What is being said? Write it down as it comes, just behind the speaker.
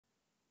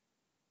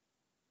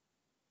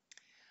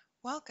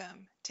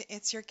Welcome to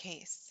It's Your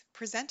Case,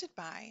 presented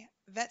by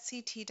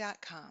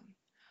VetCT.com.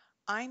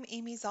 I'm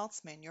Amy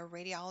Zalcman, your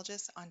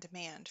radiologist on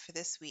demand for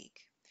this week.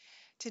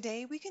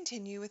 Today we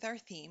continue with our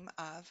theme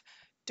of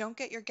Don't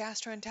Get Your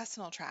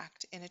Gastrointestinal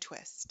Tract in a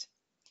Twist.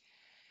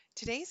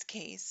 Today's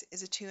case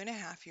is a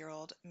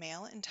 2.5-year-old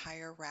male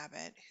entire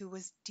rabbit who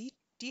was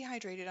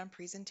dehydrated on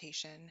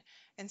presentation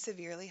and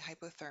severely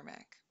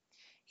hypothermic.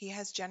 He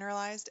has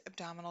generalized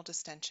abdominal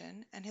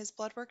distension and his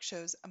blood work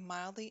shows a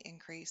mildly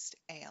increased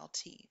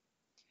ALT.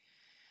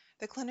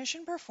 The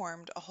clinician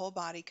performed a whole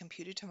body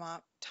computed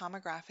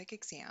tomographic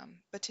exam,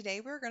 but today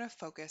we're going to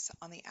focus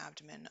on the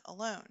abdomen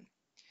alone.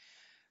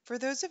 For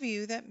those of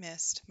you that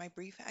missed my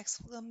brief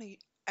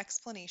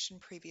explanation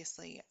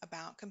previously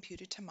about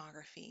computed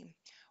tomography,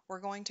 we're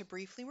going to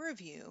briefly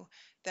review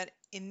that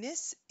in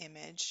this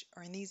image,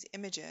 or in these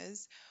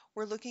images,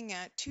 we're looking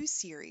at two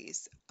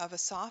series of a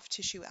soft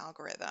tissue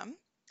algorithm.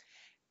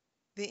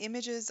 The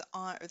images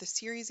on, or the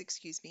series,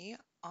 excuse me,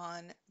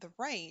 on the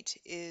right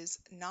is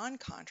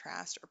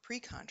non-contrast or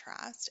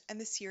pre-contrast, and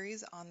the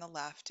series on the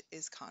left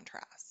is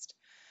contrast.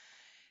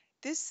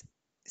 This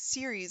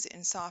series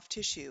in soft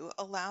tissue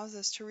allows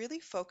us to really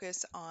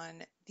focus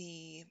on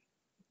the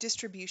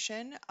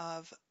distribution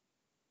of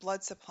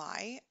blood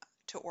supply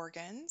to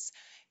organs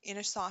in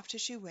a soft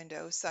tissue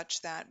window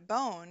such that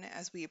bone,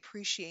 as we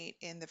appreciate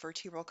in the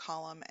vertebral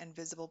column and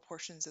visible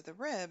portions of the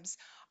ribs,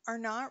 are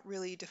not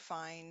really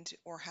defined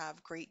or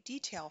have great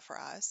detail for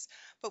us,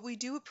 but we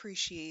do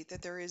appreciate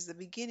that there is the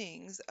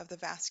beginnings of the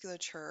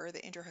vasculature,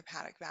 the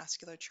intrahepatic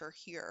vasculature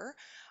here,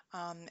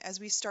 as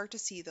we start to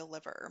see the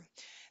liver.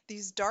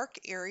 These dark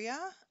area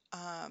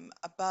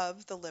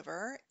above the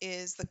liver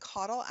is the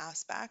caudal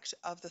aspect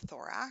of the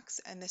thorax,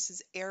 and this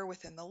is air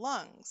within the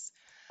lungs.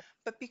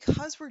 But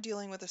because we're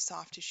dealing with a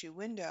soft tissue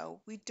window,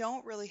 we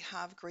don't really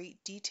have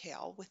great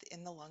detail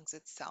within the lungs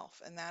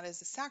itself, and that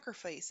is a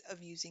sacrifice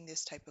of using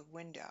this type of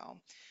window,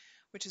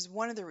 which is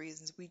one of the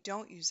reasons we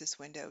don't use this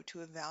window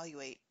to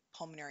evaluate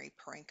pulmonary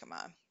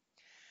parenchyma.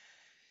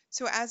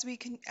 So as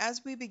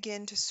we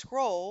begin to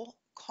scroll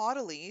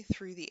caudally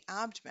through the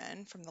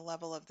abdomen from the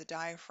level of the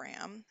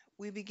diaphragm,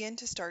 we begin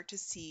to start to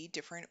see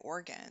different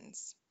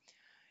organs.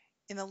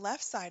 In the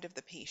left side of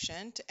the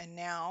patient, and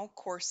now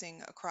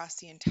coursing across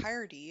the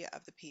entirety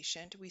of the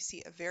patient, we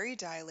see a very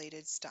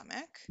dilated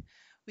stomach.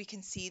 We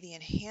can see the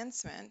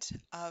enhancement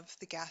of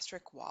the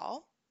gastric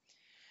wall,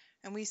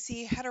 and we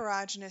see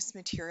heterogeneous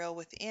material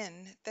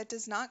within that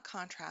does not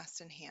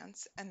contrast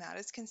enhance, and that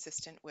is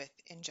consistent with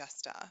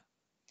ingesta.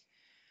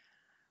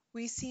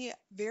 We see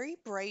very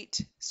bright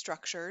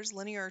structures,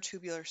 linear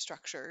tubular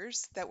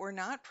structures, that were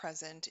not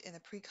present in the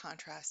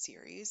pre-contrast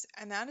series,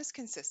 and that is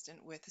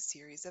consistent with a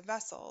series of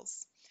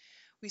vessels.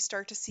 We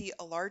start to see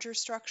a larger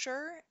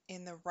structure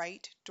in the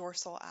right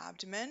dorsal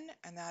abdomen,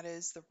 and that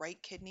is the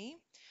right kidney.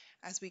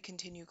 As we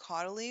continue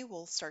caudally,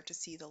 we'll start to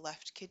see the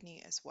left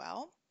kidney as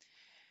well.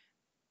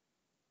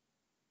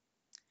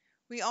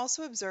 We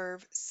also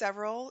observe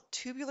several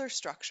tubular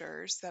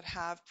structures that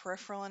have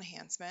peripheral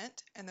enhancement,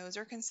 and those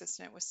are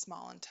consistent with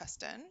small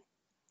intestine.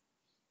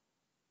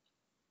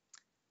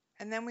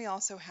 And then we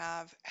also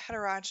have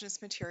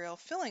heterogeneous material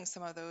filling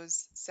some of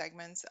those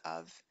segments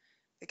of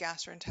the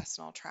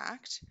gastrointestinal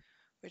tract,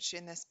 which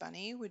in this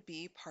bunny would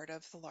be part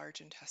of the large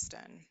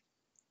intestine.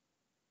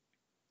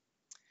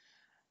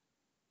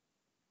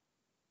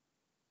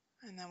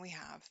 And then we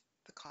have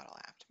the caudal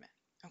abdomen.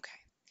 Okay,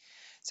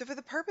 so for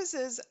the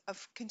purposes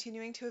of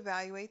continuing to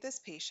evaluate this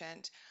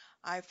patient,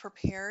 I've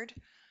prepared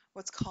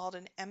what's called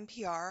an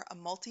MPR, a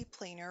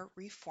multiplanar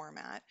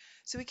reformat,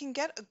 so we can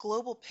get a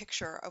global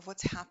picture of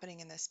what's happening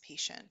in this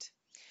patient.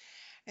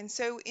 And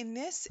so in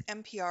this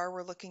MPR,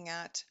 we're looking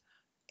at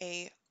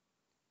a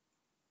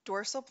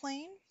dorsal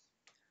plane,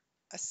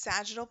 a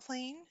sagittal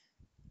plane,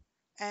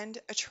 and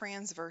a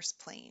transverse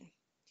plane.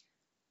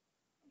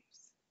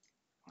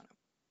 I want to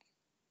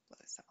blow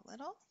this up a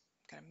little.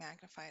 I'm going to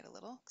magnify it a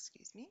little,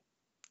 excuse me.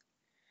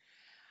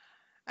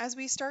 As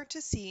we start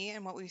to see,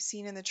 and what we've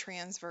seen in the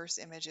transverse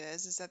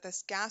images, is that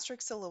this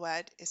gastric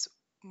silhouette is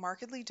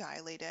markedly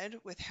dilated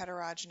with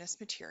heterogeneous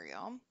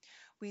material.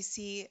 We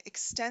see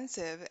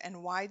extensive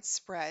and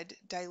widespread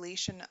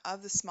dilation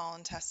of the small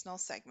intestinal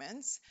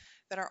segments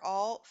that are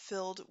all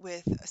filled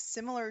with a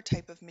similar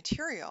type of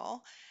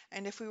material.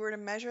 And if we were to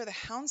measure the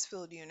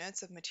Hounsfield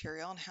units of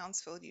material, and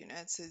Hounsfield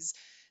units is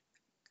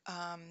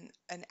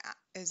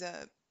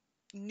a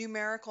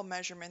numerical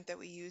measurement that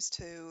we use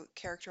to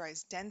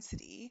characterize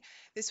density,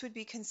 this would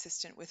be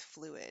consistent with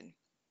fluid.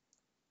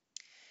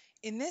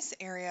 In this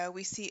area,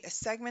 we see a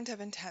segment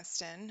of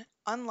intestine,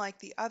 unlike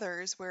the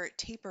others where it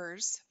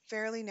tapers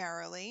fairly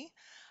narrowly,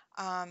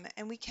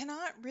 and we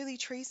cannot really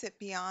trace it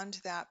beyond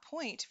that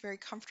point very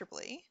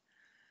comfortably.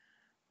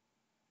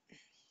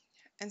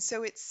 And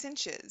so it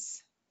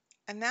cinches,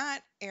 and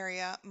that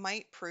area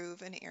might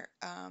prove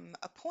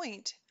a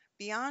point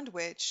beyond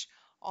which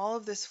all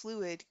of this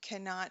fluid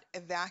cannot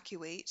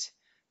evacuate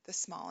the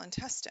small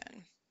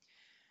intestine.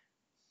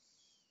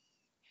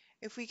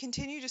 If we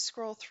continue to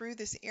scroll through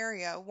this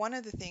area, one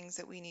of the things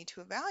that we need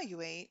to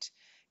evaluate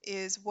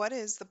is what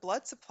is the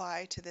blood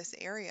supply to this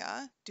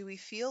area? Do we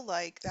feel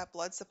like that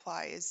blood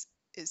supply is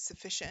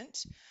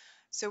sufficient?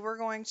 So we're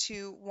going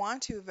to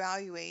want to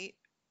evaluate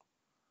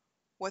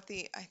I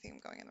think I'm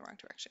going in the wrong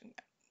direction.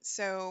 Yeah.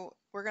 So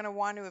we're going to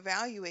want to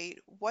evaluate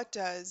what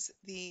does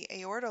the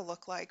aorta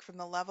look like from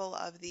the level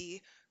of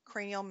the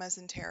cranial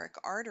mesenteric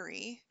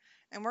artery.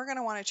 And we're going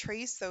to want to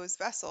trace those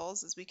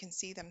vessels as we can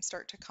see them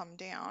start to come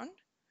down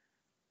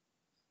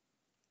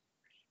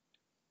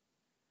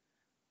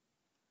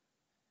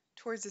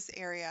towards this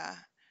area,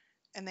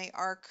 and they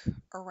arc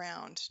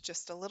around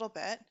just a little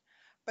bit,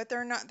 but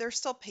they're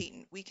still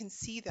patent. We can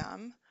see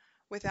them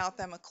without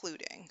them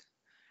occluding.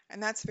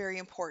 And that's very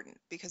important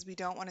because we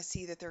don't want to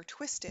see that they're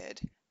twisted.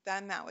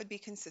 Then that would be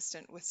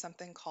consistent with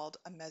something called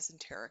a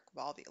mesenteric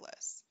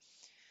volvulus.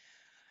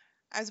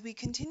 As we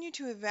continue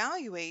to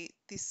evaluate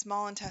these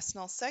small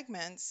intestinal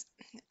segments,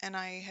 and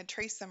I had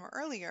traced them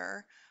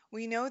earlier,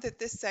 we know that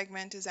this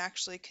segment is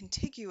actually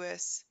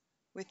contiguous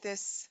with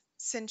this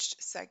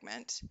cinched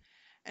segment.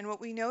 And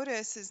what we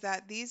notice is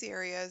that these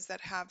areas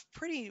that have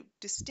pretty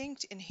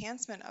distinct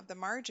enhancement of the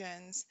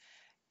margins,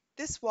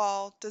 this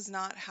wall does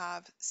not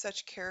have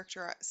such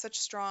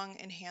strong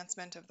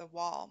enhancement of the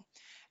wall.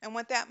 And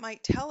what that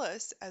might tell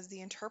us as the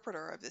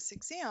interpreter of this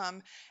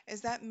exam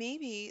is that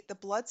maybe the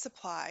blood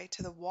supply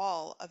to the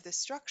wall of this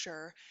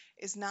structure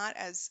is not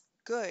as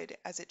good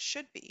as it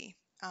should be,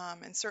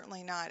 and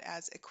certainly not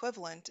as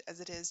equivalent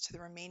as it is to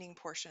the remaining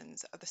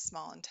portions of the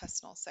small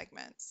intestinal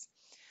segments.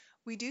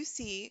 We do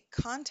see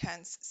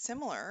contents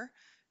similar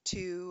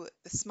to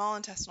the small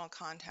intestinal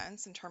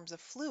contents in terms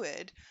of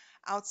fluid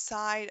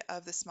outside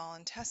of the small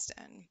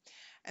intestine,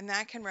 and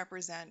that can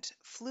represent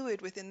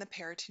fluid within the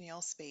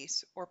peritoneal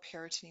space or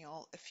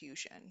peritoneal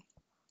effusion.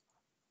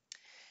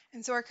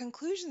 And so our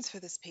conclusions for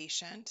this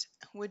patient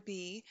would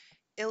be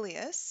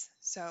ileus,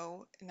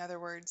 so in other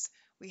words,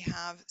 we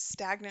have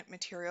stagnant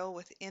material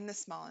within the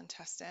small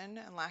intestine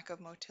and lack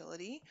of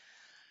motility,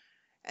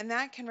 and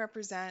that can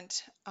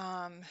represent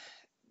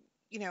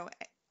you know,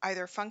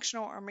 either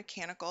functional or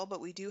mechanical,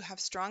 but we do have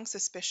strong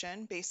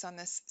suspicion based on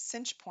this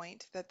cinch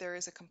point that there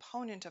is a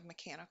component of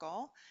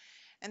mechanical.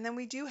 And then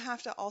we do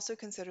have to also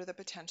consider the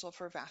potential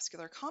for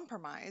vascular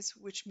compromise,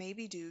 which may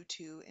be due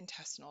to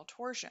intestinal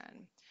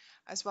torsion,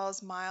 as well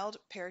as mild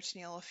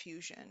peritoneal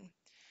effusion.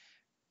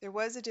 There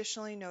was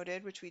additionally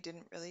noted, which we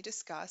didn't really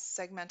discuss,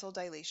 segmental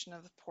dilation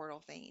of the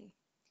portal vein.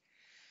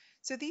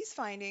 So these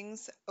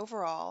findings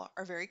overall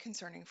are very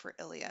concerning for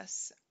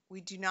ileus. We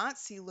do not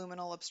see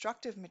luminal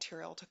obstructive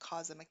material to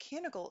cause a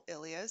mechanical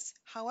ileus.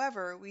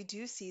 However, we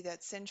do see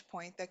that cinch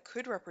point that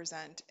could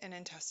represent an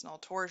intestinal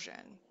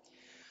torsion.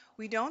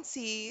 We don't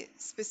see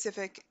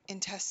specific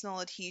intestinal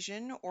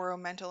adhesion or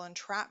omental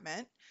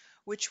entrapment,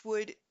 which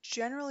would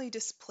generally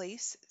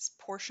displace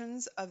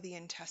portions of the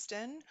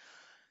intestine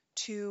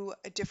to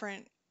a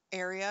different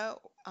area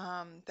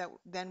that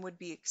then would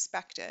be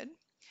expected.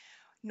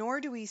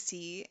 Nor do we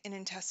see an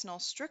intestinal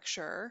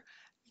stricture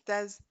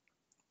that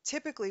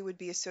typically would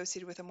be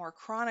associated with a more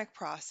chronic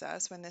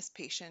process when this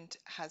patient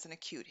has an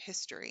acute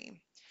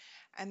history.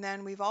 And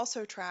then we've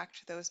also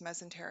tracked those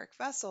mesenteric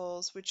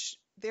vessels, which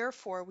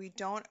therefore we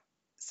don't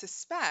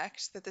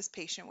suspect that this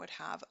patient would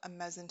have a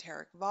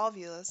mesenteric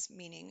volvulus,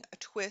 meaning a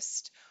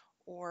twist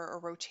or a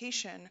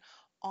rotation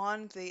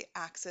on the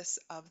axis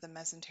of the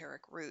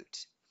mesenteric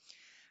root.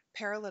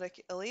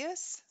 Paralytic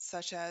ileus,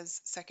 such as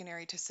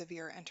secondary to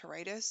severe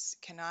enteritis,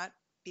 cannot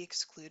be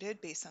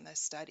excluded based on this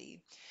study.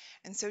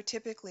 And so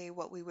typically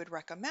what we would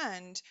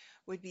recommend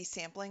would be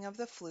sampling of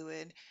the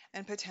fluid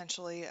and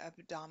potentially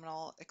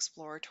abdominal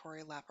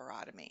exploratory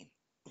laparotomy.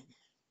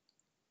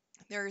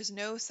 There is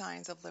no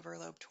signs of liver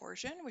lobe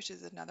torsion, which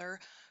is another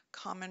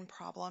common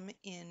problem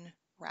in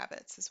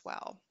rabbits as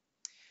well.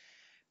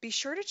 Be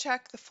sure to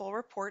check the full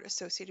report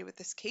associated with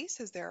this case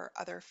as there are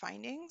other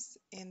findings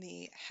in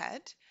the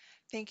head.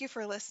 Thank you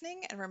for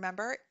listening, and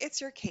remember,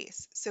 it's your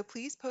case, so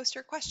please post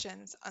your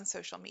questions on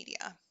social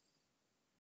media.